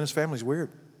 Leanna's family's weird.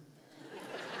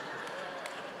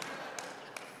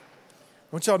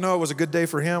 Don't y'all know it was a good day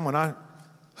for him when I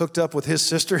hooked up with his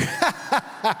sister?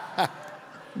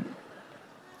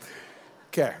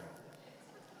 Okay.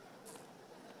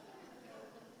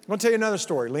 I'm going to tell you another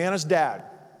story. Leanna's dad,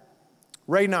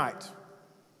 Ray Knight,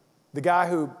 the guy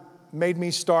who made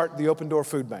me start the Open Door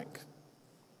Food Bank.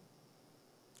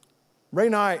 Ray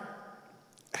Knight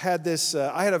had this,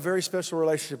 I had a very special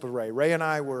relationship with Ray. Ray and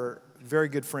I were very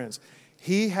good friends.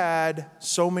 He had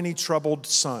so many troubled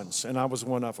sons, and I was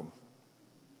one of them.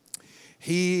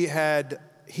 He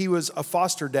was a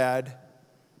foster dad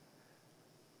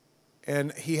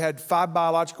And he had 5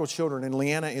 biological children, and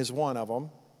Leanna is one of them.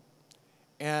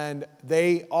 And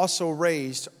they also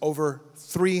raised over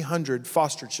 300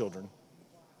 foster children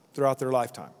throughout their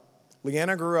lifetime.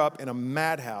 Leanna grew up in a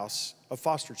madhouse of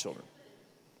foster children.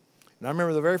 And I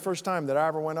remember the very first time that I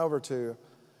ever went over to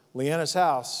Leanna's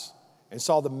house and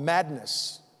saw the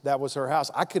madness that was her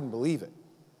house. I couldn't believe it.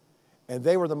 And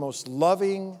they were the most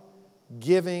loving,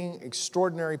 giving,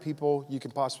 extraordinary people you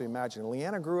can possibly imagine. And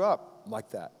Leanna grew up like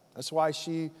that. That's why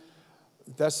she's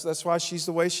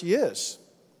the way she is.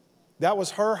 That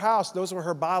was her house. Those were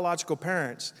her biological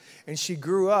parents. And she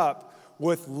grew up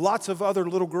with lots of other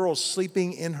little girls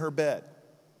sleeping in her bed.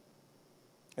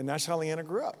 And that's how Leanna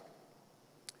grew up.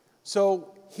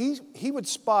 So he would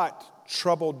spot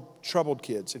troubled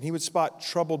kids, and he would spot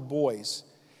troubled boys,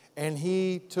 and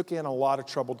he took in a lot of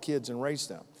troubled kids and raised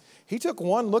them. He took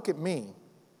one look at me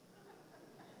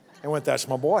and went, "That's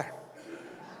my boy."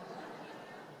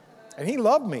 And he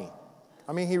loved me.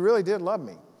 I mean, he really did love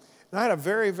me. And I had a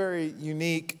very, very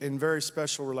unique and very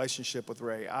special relationship with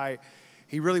Ray.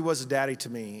 He really was a daddy to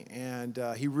me, and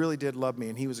he really did love me,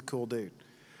 and he was a cool dude.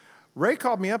 Ray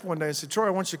called me up one day and said, "Troy, I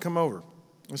want you to come over."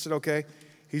 I said, "Okay."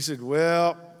 He said,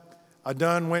 "Well, I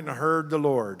done went and heard the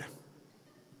Lord."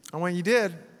 I went, "You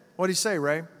did? What did he say,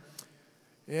 Ray?"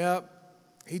 "Yeah,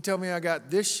 he told me I got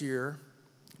this year,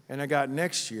 and I got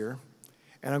next year,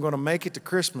 and I'm going to make it to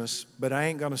Christmas, but I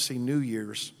ain't going to see New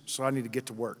Year's, so I need to get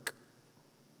to work."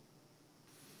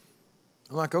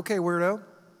 I'm like, "Okay, weirdo.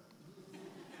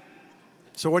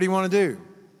 So what do you want to do?"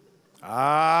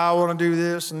 "I want to do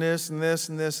this and this and this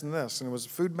and this and this." And it was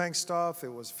food bank stuff.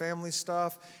 It was family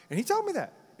stuff. And he told me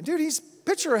that. And dude, he's a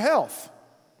picture of health.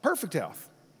 Perfect health.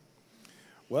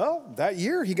 Well, that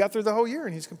year, he got through the whole year,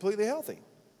 and he's completely healthy.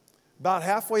 About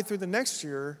halfway through the next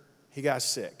year, he got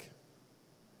sick.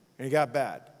 And he got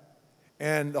bad.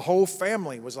 And the whole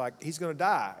family was like, he's going to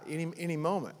die any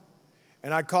moment.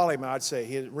 And I'd call him, and I'd say,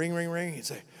 he'd ring, ring, ring. He'd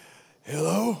say,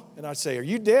 "Hello?" And I'd say, "Are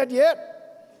you dead yet?"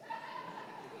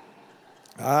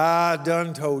 "I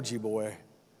done told you, boy.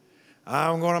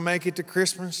 I'm going to make it to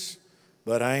Christmas,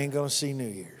 but I ain't going to see New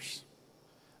Year's."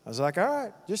 I was like, "All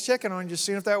right, just checking on you, just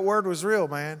seeing if that word was real,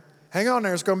 man. Hang on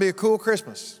there. It's going to be a cool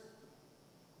Christmas."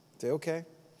 I say, "Okay."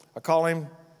 I call him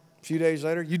a few days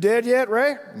later. "You dead yet,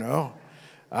 Ray?" "No.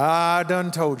 I done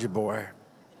told you, boy.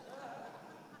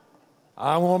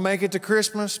 I won't make it to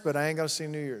Christmas, but I ain't going to see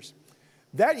New Year's."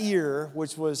 That year,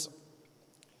 which was,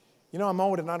 I'm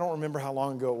old and I don't remember how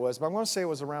long ago it was, but I'm going to say it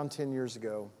was around 10 years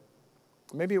ago.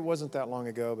 Maybe it wasn't that long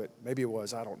ago, but maybe it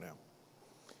was. I don't know.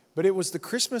 But it was the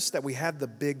Christmas that we had the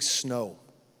big snow.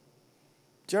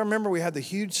 Do you remember we had the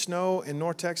huge snow in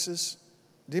North Texas?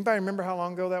 Does anybody remember how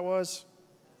long ago that was?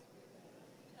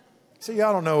 See,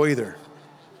 y'all don't know either.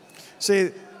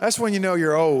 See, that's when you know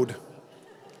you're old.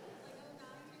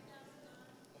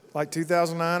 Like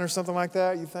 2009 or something like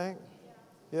that, you think?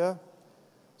 Yeah?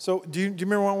 So do you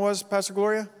remember when it was, Pastor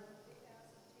Gloria?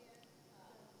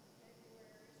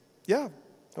 Yeah,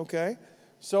 okay.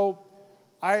 So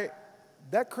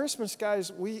that Christmas,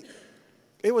 guys,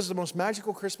 it was the most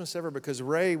magical Christmas ever because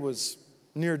Ray was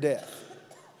near death.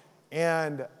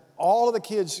 And all of the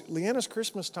kids, Leanna's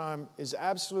Christmas time is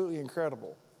absolutely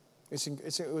incredible.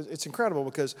 It's incredible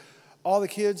because all the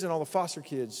kids and all the foster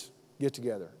kids get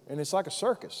together. And it's like a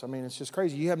circus. I mean, it's just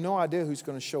crazy. You have no idea who's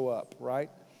going to show up,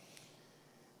 right?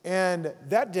 And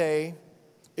that day,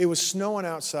 it was snowing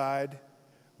outside.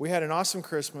 We had an awesome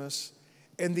Christmas.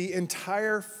 And the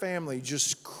entire family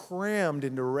just crammed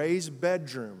into Ray's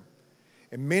bedroom.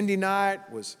 And Mindy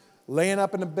Knight was laying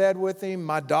up in the bed with him.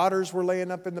 My daughters were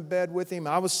laying up in the bed with him.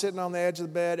 I was sitting on the edge of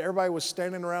the bed. Everybody was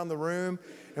standing around the room.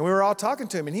 And we were all talking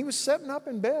to him. And he was sitting up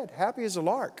in bed, happy as a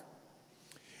lark.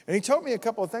 And he told me a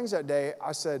couple of things that day.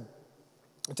 I told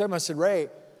him, I said, "Ray,"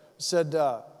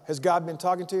 "has God been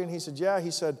talking to you?" And he said, "Yeah."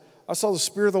 He said, "I saw the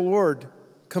Spirit of the Lord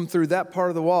come through that part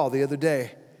of the wall the other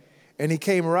day. And he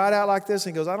came right out like this.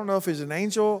 And he goes, I don't know if he's an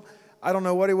angel. I don't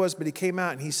know what he was, but he came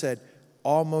out and he said,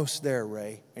 'Almost there,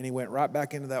 Ray.' And he went right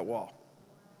back into that wall."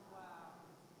 Wow.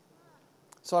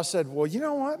 So I said, "Well, you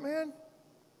know what, man?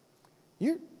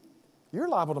 You're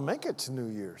liable to make it to New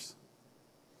Year's."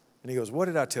 And he goes, "What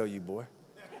did I tell you, boy?"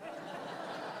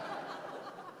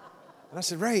 And I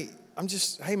said, "Ray,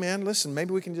 hey man, listen,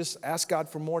 maybe we can just ask God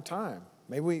for more time.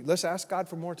 Let's ask God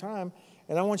for more time.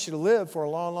 And I want you to live for a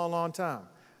long, long, long time."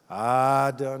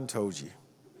 "I done told you.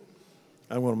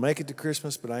 I'm going to make it to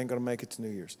Christmas, but I ain't going to make it to New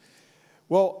Year's."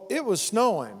 Well, it was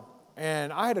snowing,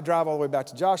 and I had to drive all the way back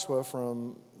to Joshua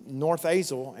from North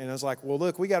Azle. And I was like, "Well,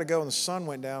 look, we got to go." And the sun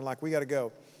went down, like, we got to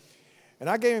go. And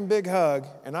I gave him a big hug,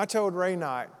 and I told Ray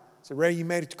Knight, said, Ray, you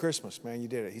made it to Christmas, man. You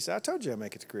did it. He said, I told you I'd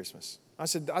make it to Christmas. I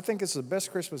said, I think it's the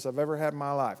best Christmas I've ever had in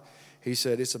my life. He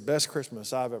said, it's the best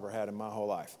Christmas I've ever had in my whole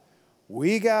life.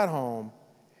 We got home,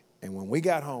 and when we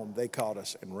got home, they called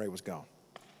us, and Ray was gone.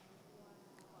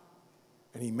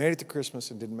 And he made it to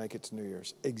Christmas and didn't make it to New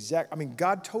Year's.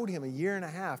 God told him a year and a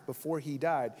half before he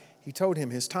died, he told him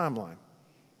his timeline.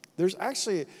 There's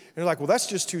actually, and you're like, well, that's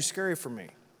just too scary for me.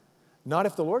 Not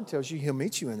if the Lord tells you he'll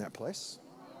meet you in that place.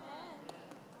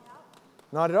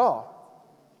 Not at all.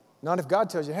 Not if God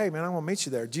tells you, hey, man, I want to meet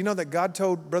you there. Do you know that God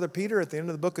told Brother Peter at the end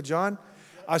of the book of John,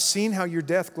 I've seen how your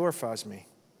death glorifies me.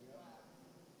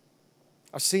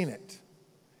 I've seen it.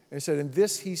 And he said, and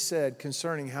this he said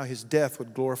concerning how his death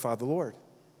would glorify the Lord.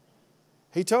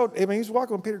 He was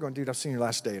walking with Peter going, dude, I've seen your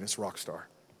last day, and it's rock star.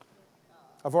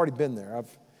 I've already been there.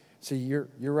 See, you're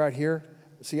right here.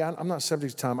 See, I'm not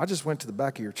subject to time. I just went to the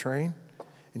back of your train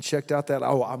and checked out that.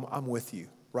 Oh, I'm with you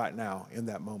right now in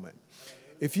that moment.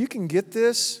 If you can get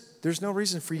this, there's no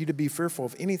reason for you to be fearful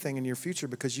of anything in your future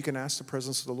because you can ask the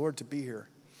presence of the Lord to be here.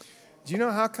 Do you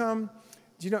know how come?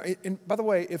 Do you know? And by the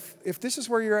way, if this is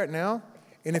where you're at now,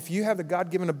 and if you have the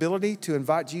God-given ability to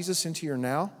invite Jesus into your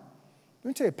now, let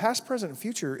me tell you, past, present, and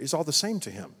future is all the same to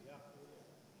him.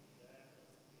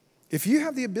 If you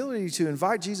have the ability to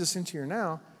invite Jesus into your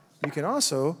now, you can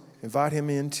also invite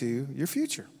him into your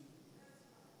future.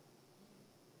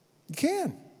 You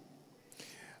can.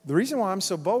 The reason why I'm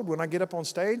so bold when I get up on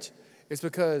stage is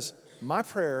because my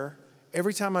prayer,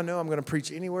 every time I know I'm going to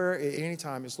preach anywhere at any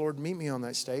time, is, Lord, meet me on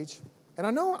that stage. And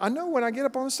I know when I get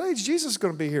up on the stage, Jesus is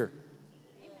going to be here.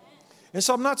 And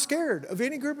so I'm not scared of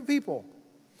any group of people.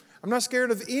 I'm not scared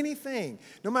of anything.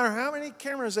 No matter how many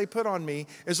cameras they put on me,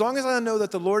 as long as I know that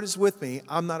the Lord is with me,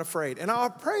 I'm not afraid. And I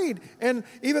prayed, and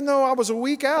even though I was a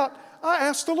week out, I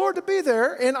asked the Lord to be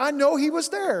there, and I know he was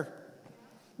there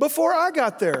before I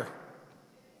got there.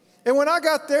 And when I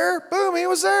got there, boom, he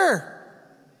was there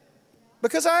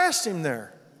because I asked him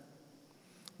there.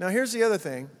 Now, here's the other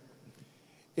thing.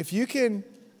 If you can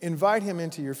invite him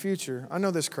into your future, I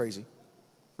know this is crazy.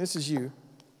 This is you.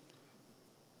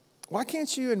 Why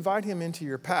can't you invite him into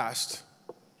your past,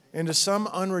 into some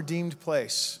unredeemed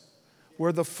place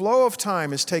where the flow of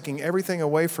time is taking everything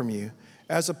away from you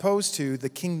as opposed to the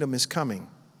kingdom is coming?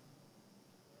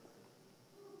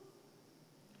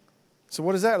 So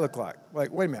what does that look like?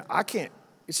 Like, wait a minute, I can't.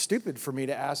 It's stupid for me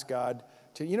to ask God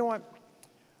to, you know what?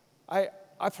 I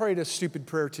prayed a stupid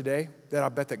prayer today that I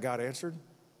bet that God answered.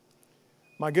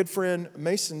 My good friend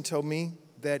Mason told me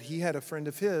that he had a friend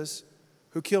of his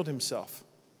who killed himself.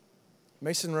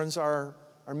 Mason runs our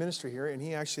ministry here, and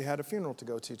he actually had a funeral to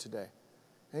go to today.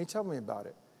 And he told me about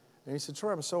it. And he said,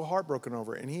 Troy, I'm so heartbroken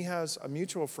over it. And he has a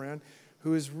mutual friend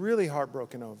who is really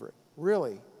heartbroken over it,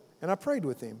 really. And I prayed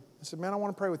with him. I said, man, I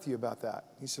want to pray with you about that.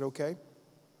 He said, okay.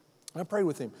 And I prayed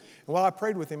with him. And while I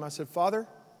prayed with him, I said, Father,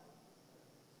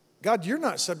 God, you're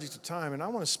not subject to time, and I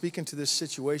want to speak into this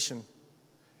situation.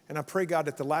 And I pray, God,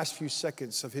 at the last few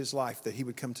seconds of his life that he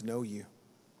would come to know you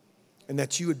and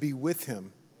that you would be with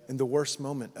him in the worst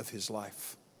moment of his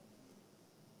life.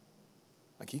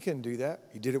 Like, he couldn't do that.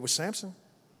 He did it with Samson.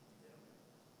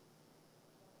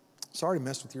 Sorry to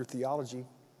mess with your theology.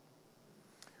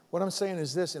 What I'm saying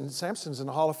is this, and Samson's in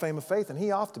the Hall of Fame of Faith, and he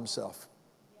offed himself.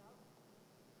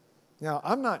 Now,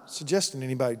 I'm not suggesting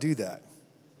anybody do that.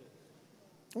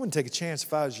 I wouldn't take a chance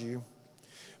if I was you.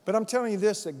 But I'm telling you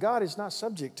this, that God is not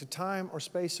subject to time or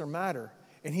space or matter.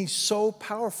 And he's so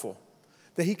powerful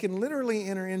that he can literally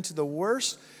enter into the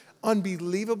worst,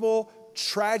 unbelievable,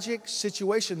 tragic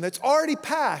situation that's already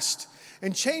passed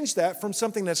and change that from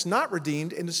something that's not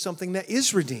redeemed into something that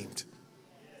is redeemed.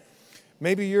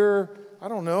 Maybe you're, I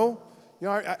don't know. You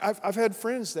know, I've had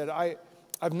friends that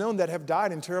I've known that have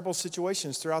died in terrible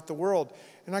situations throughout the world.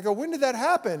 And I go, when did that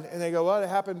happen? And they go, well, it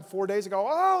happened 4 days ago.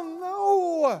 Oh,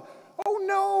 no. Oh,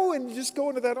 no. And you just go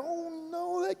into that, oh,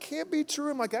 no, that can't be true.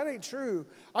 I'm like, that ain't true.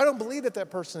 I don't believe that that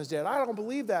person is dead. I don't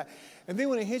believe that. And then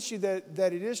when it hits you that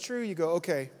it is true, you go,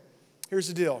 okay, here's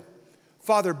the deal.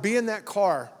 Father, be in that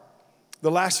car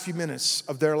the last few minutes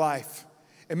of their life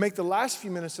and make the last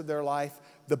few minutes of their life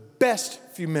the best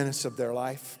few minutes of their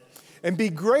life and be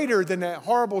greater than that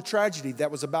horrible tragedy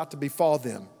that was about to befall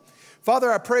them.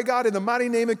 Father, I pray, God, in the mighty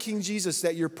name of King Jesus,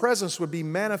 that your presence would be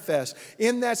manifest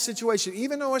in that situation,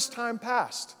 even though it's time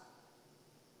past.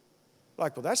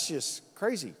 Like, well, that's just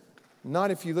crazy.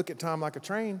 Not if you look at time like a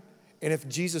train, and if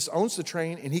Jesus owns the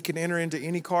train and he can enter into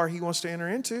any car he wants to enter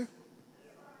into.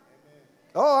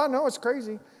 Oh, I know it's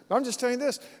crazy. But I'm just telling you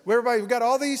this. Everybody, we got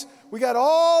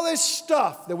all this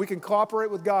stuff that we can cooperate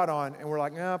with God on, and we're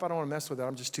like, no, I don't want to mess with it.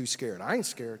 I'm just too scared. I ain't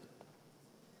scared.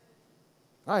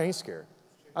 I ain't scared.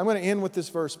 I'm going to end with this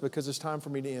verse because it's time for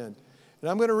me to end. And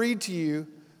I'm going to read to you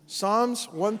Psalms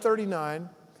 139.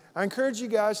 I encourage you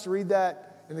guys to read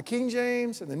that in the King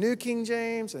James and the New King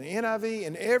James and the NIV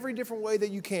in every different way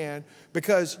that you can,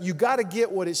 because you got to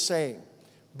get what it's saying.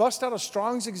 Bust out a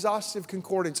Strong's Exhaustive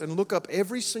Concordance and look up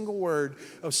every single word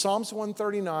of Psalms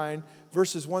 139,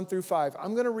 verses 1 through 5.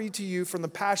 I'm going to read to you from the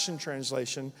Passion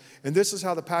Translation, and this is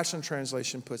how the Passion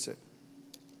Translation puts it.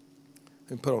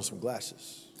 And put on some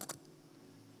glasses.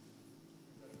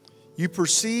 You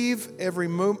perceive every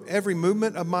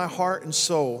movement of my heart and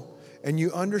soul, and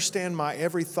you understand my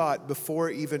every thought before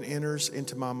it even enters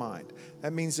into my mind.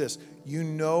 That means this: you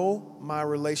know my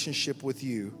relationship with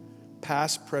you,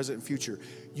 past, present, and future.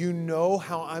 You know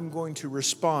how I'm going to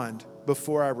respond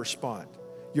before I respond.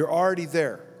 You're already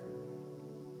there.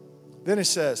 Then it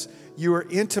says, you are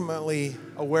intimately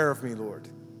aware of me, Lord.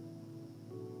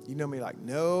 You know me like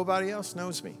nobody else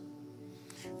knows me.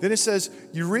 Then it says,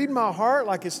 you read my heart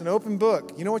like it's an open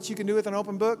book. You know what you can do with an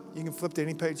open book? You can flip to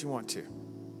any page you want to.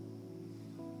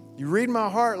 You read my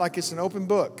heart like it's an open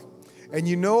book. And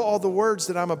you know all the words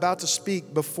that I'm about to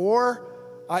speak before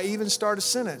I even start a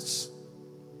sentence.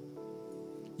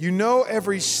 You know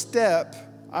every step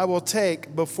I will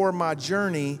take before my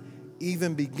journey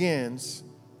even begins.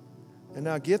 And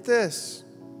now get this,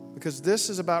 because this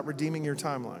is about redeeming your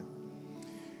timeline.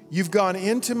 You've gone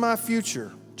into my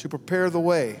future to prepare the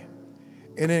way,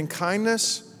 and in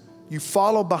kindness, you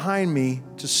follow behind me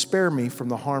to spare me from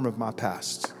the harm of my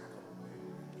past.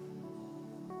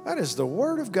 That is the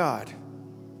word of God.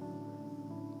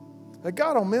 That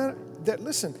God, oh man, that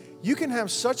listen, you can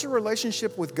have such a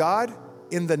relationship with God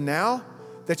in the now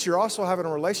that you're also having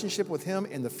a relationship with Him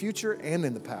in the future and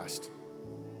in the past.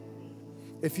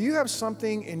 If you have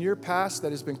something in your past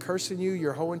that has been cursing you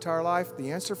your whole entire life,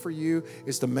 the answer for you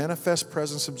is the manifest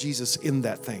presence of Jesus in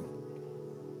that thing.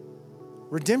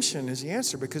 Redemption is the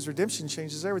answer, because redemption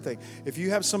changes everything. If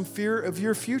you have some fear of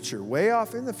your future, way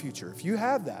off in the future, if you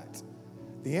have that,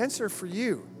 the answer for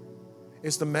you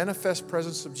is the manifest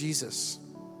presence of Jesus.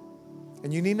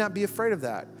 And you need not be afraid of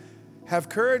that. Have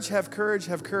courage, have courage,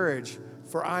 have courage,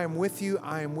 for I am with you,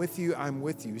 I am with you, I am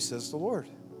with you, says the Lord.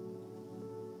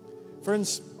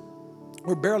 Friends,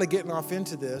 we're barely getting off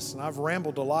into this, and I've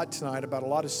rambled a lot tonight about a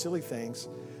lot of silly things,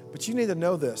 but you need to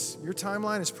know this. Your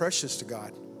timeline is precious to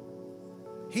God.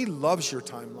 He loves your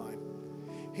timeline.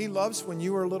 He loves when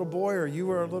you were a little boy or you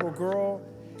were a little girl.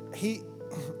 He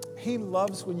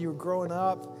loves when you were growing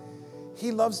up.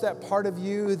 He loves that part of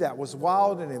you that was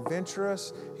wild and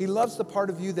adventurous. He loves the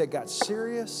part of you that got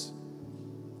serious.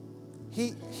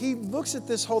 He looks at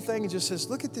this whole thing and just says,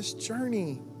 look at this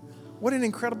journey. What an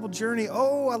incredible journey.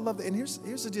 Oh, I love it. And here's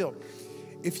the deal.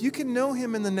 If you can know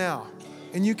Him in the now,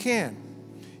 and you can,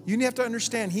 you have to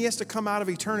understand He has to come out of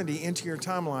eternity into your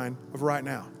timeline of right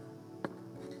now.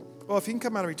 Well, if He can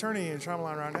come out of eternity in your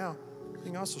timeline right now, He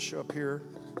can also show up here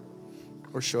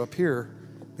or show up here,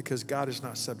 because God is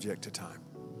not subject to time.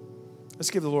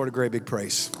 Let's give the Lord a great big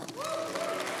praise.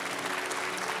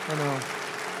 I know.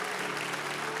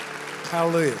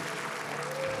 Hallelujah.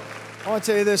 I want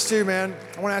to tell you this too, man.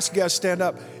 I want to ask you guys to stand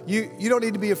up. You don't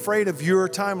need to be afraid of your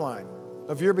timeline,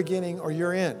 of your beginning or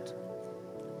your end.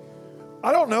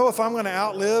 I don't know if I'm going to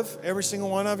outlive every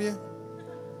single one of you,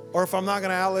 or if I'm not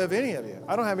going to outlive any of you.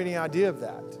 I don't have any idea of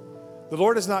that. The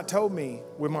Lord has not told me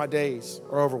when my days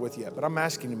are over with yet, but I'm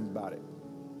asking Him about it.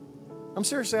 I'm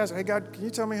seriously asking, hey, God, can you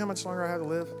tell me how much longer I have to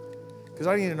live? Because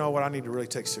I need to know what I need to really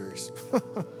take serious.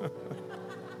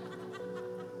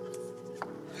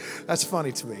 That's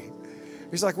funny to me.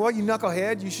 He's like, well, you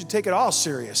knucklehead, you should take it all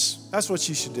serious. That's what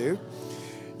you should do.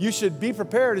 You should be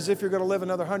prepared as if you're going to live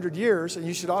another 100 years, and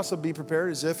you should also be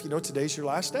prepared as if, today's your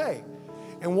last day.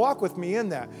 And walk with me in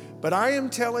that. But I am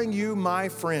telling you, my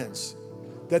friends,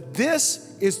 that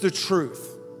this is the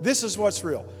truth. This is what's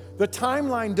real. The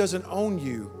timeline doesn't own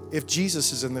you if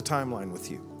Jesus is in the timeline with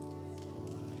you.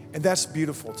 And that's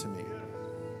beautiful to me.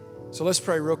 So let's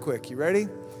pray real quick. You ready?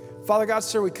 Father God,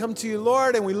 sir, we come to you,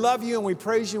 Lord, and we love you and we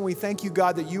praise you and we thank you,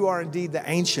 God, that you are indeed the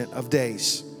Ancient of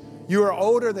Days. You are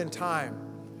older than time.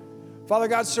 Father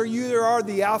God, sir, you are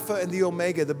the Alpha and the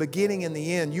Omega, the beginning and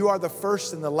the end. You are the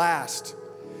first and the last.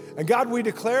 And God, we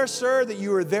declare, sir, that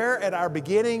you are there at our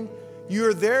beginning. You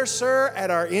are there, sir, at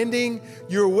our ending.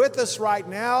 You're with us right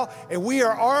now, and we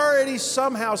are already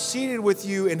somehow seated with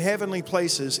you in heavenly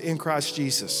places in Christ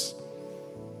Jesus.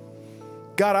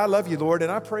 God, I love you, Lord,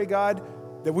 and I pray, God,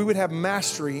 that we would have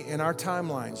mastery in our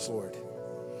timelines, Lord.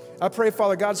 I pray,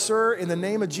 Father God, sir, in the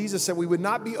name of Jesus, that we would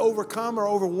not be overcome or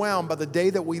overwhelmed by the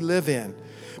day that we live in.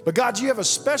 But God, you have a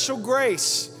special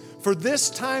grace for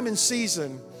this time and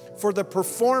season for the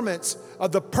performance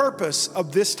of the purpose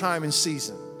of this time and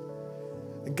season.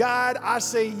 God, I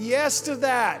say yes to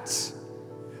that.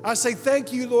 I say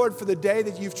thank you, Lord, for the day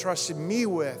that you've trusted me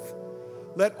with.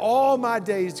 Let all my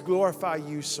days glorify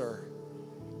you, sir.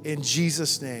 In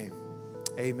Jesus' name,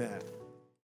 amen.